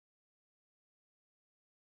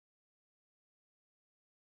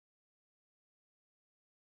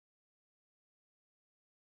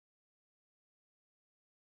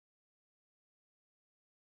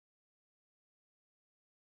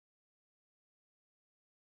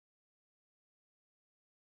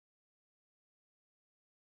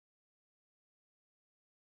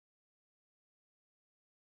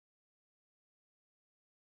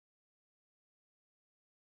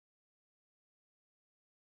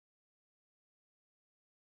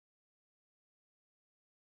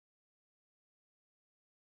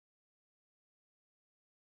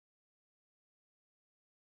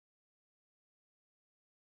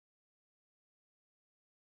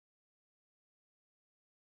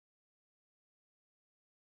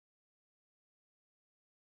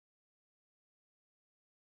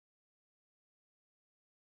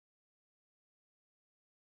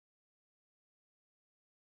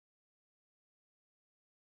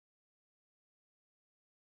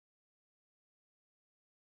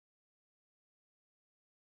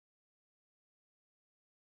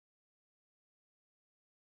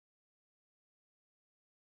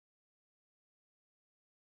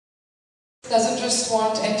doesn't just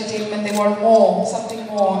want entertainment, they want more, something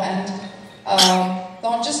more, and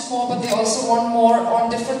not just more, but they also want more on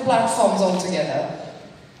different platforms altogether.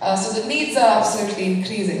 So the needs are absolutely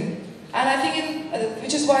increasing. And I think,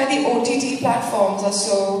 which is why the OTT platforms are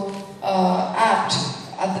so apt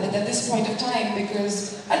at this point of time,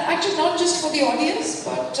 because, and actually not just for the audience,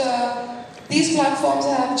 but these platforms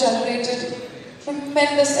have generated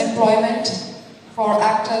tremendous employment for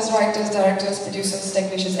actors, writers, directors, producers,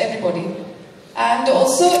 technicians, everybody. And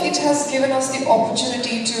also it has given us the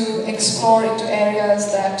opportunity to explore into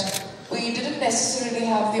areas that we didn't necessarily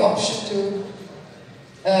have the option to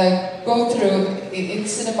go through in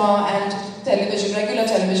cinema and television, regular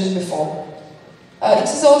television before. It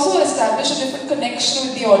has also established a different connection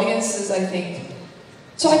with the audiences, I think.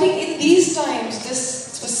 So I think in these times, this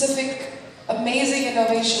specific amazing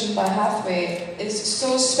innovation by Hathway is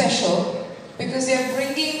so special because they are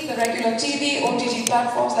bringing the regular TV, OTT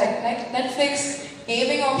platforms like Netflix,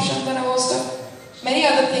 gaming options and a host of many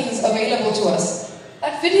other things available to us.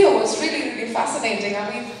 That video was really, really fascinating. I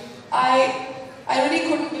mean, I really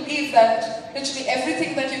couldn't believe that literally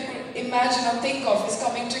everything that you could imagine or think of is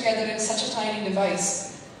coming together in such a tiny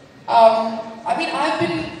device. I mean, I've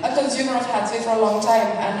been a consumer of Hathway for a long time,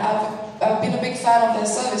 and I've been a big fan of their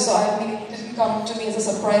service, so it didn't come to me as a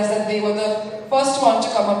surprise that they were the first one to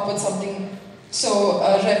come up with something so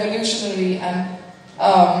revolutionary, and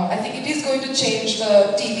I think it is going to change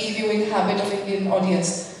the TV viewing habit of Indian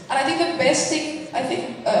audience. And I think the best thing,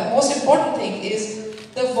 most important thing is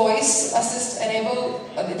the voice assist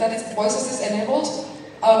enabled,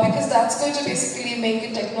 because that's going to basically make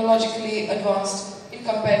it technologically advanced in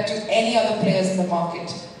compared to any other players in the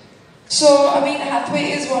market. So, I mean,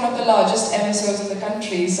 Hathway is one of the largest MSOs in the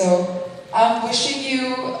country, so I'm wishing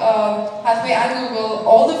you, Hathway and Google,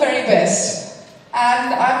 all the very best.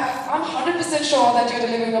 And I'm 100% sure that you're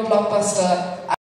delivering a blockbuster.